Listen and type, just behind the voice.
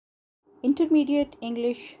Intermediate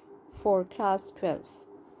English for Class 12,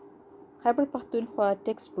 Khyber Pakhtunkhwa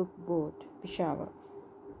Textbook Board, Peshawar.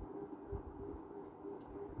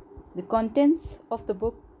 The contents of the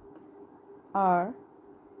book are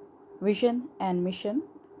vision and mission,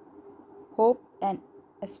 hope and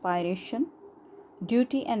aspiration,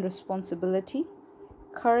 duty and responsibility,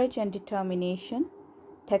 courage and determination,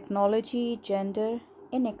 technology, gender,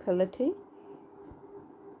 inequality,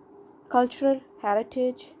 cultural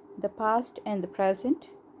heritage, the past and the present,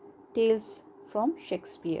 tales from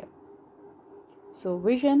Shakespeare. So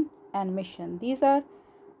vision and mission, these are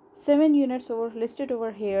 7 units listed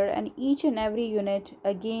over here, and each and every unit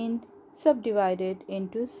again subdivided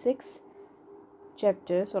into 6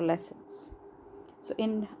 chapters or lessons. So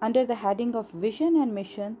under the heading of vision and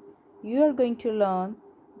mission, you are going to learn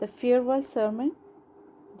the farewell sermon,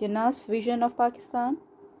 Jinnah's vision of Pakistan,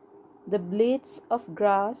 the blades of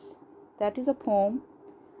grass, that is a poem,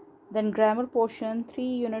 then grammar portion, 3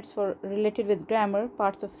 units for related with grammar,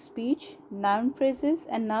 parts of speech, noun phrases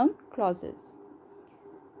and noun clauses.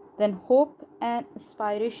 Then hope and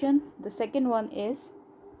aspiration, the second one is,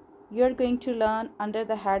 you are going to learn under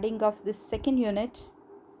the heading of this second unit,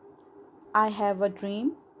 I have a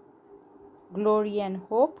dream, glory and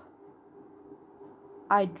hope,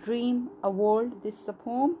 I dream a world, this is a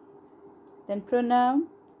poem. Then pronouns,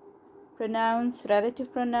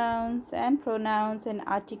 relative pronouns and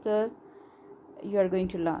article you are going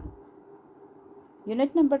to learn.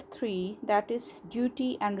 Unit number 3, that is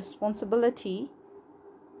duty and responsibility.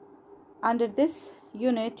 Under this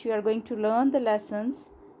unit you are going to learn the lesson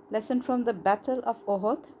from the Battle of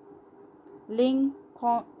Ohud, Ling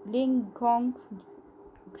Gong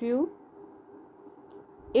Grew,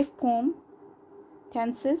 if poem,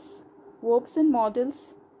 tenses, verbs and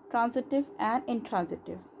models, transitive and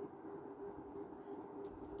intransitive.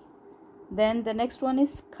 Then the next one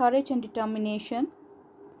is courage and determination.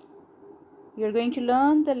 You are going to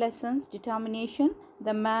learn the lessons determination,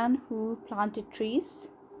 the man who planted trees,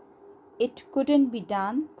 it couldn't be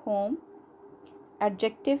done, poem,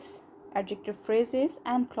 adjectives, adjective phrases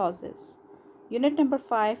and clauses. Unit number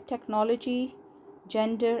 5, technology,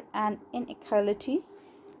 gender and inequality.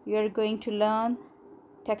 You are going to learn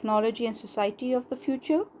technology and society of the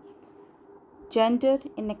future. Gender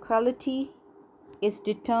inequality is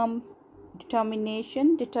determinals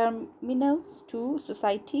to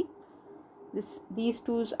society. These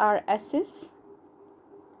twos are S's.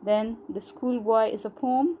 Then the schoolboy is a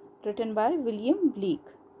poem written by William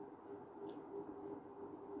Blake.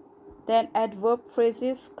 Then adverb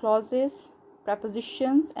phrases, clauses,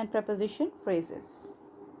 prepositions and preposition phrases.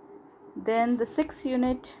 Then the 6th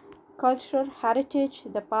unit, cultural heritage,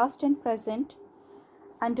 the past and present.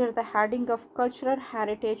 Under the heading of cultural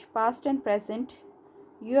heritage, past and present,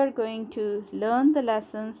 you are going to learn the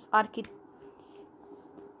lessons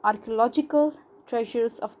archaeological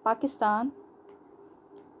treasures of Pakistan,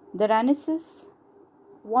 the Renaissance,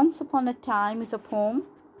 once upon a time is a poem,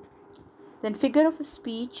 then figure of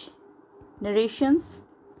speech, narrations,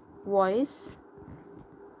 voice.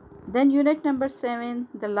 Then unit number 7,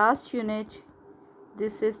 the last unit,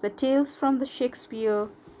 this is the tales from the Shakespeare,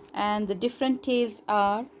 and the different tales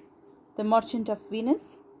are the Merchant of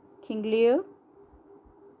Venice, King Lear,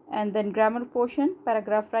 and then grammar portion,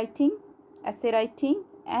 paragraph writing, essay writing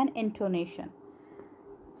and intonation.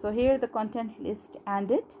 So here the content list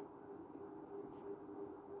ended.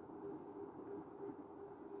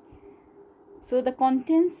 So the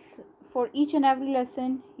contents for each and every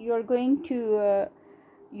lesson, you are going to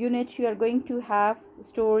you are going to have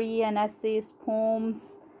story and essays,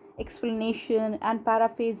 poems, explanation and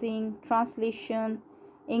paraphrasing, translation,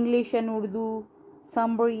 English and Urdu,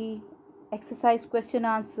 summary, exercise question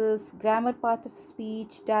answers, grammar part of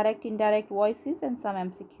speech, direct indirect voices and some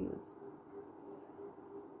MCQs.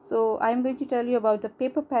 So I am going to tell you about the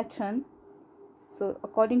paper pattern. So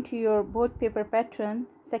according to your board paper pattern,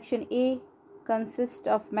 section A consists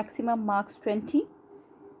of maximum marks 20,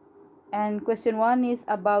 and question 1 is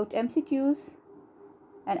about MCQs,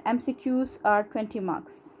 and MCQs are 20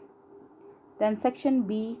 marks. Then section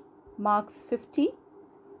B marks 50.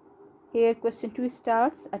 Here question 2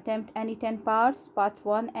 starts, attempt any 10 parts, part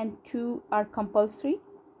 1 and 2 are compulsory,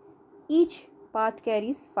 each part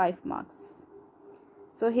carries 5 marks.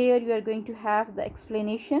 So here you are going to have the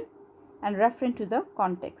explanation and reference to the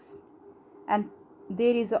context, and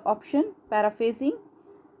there is an option paraphrasing,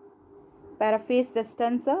 paraphrase the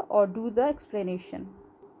stanza or do the explanation.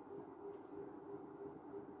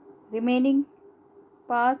 Remaining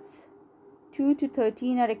parts 2 to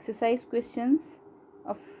 13 are exercise questions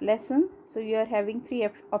of lessons. So you are having 3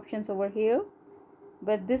 options over here,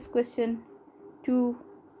 but this question 2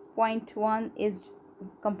 6.1 is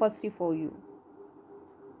compulsory for you.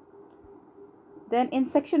 Then in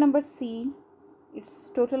section number C, its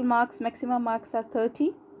total marks, maximum marks are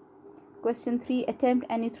 30. Question 3, attempt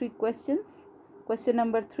any 3 questions. Question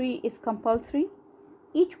number 3 is compulsory.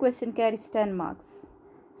 Each question carries 10 marks.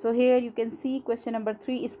 So here you can see question number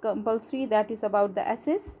 3 is compulsory, that is about the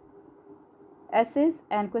essays.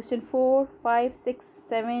 And question 4, 5, 6,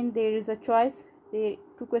 7, there is a choice, there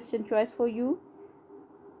 2 question choice for you.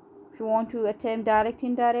 If you want to attempt direct,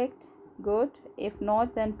 indirect, good. If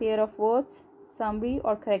not, then pair of words, summary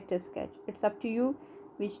or character sketch. It's up to you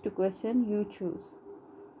which 2 question you choose.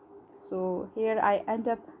 So here I end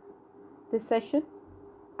up this session.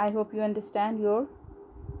 I hope you understand your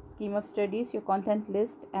scheme of studies, your content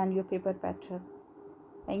list and your paper pattern.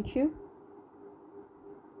 Thank you.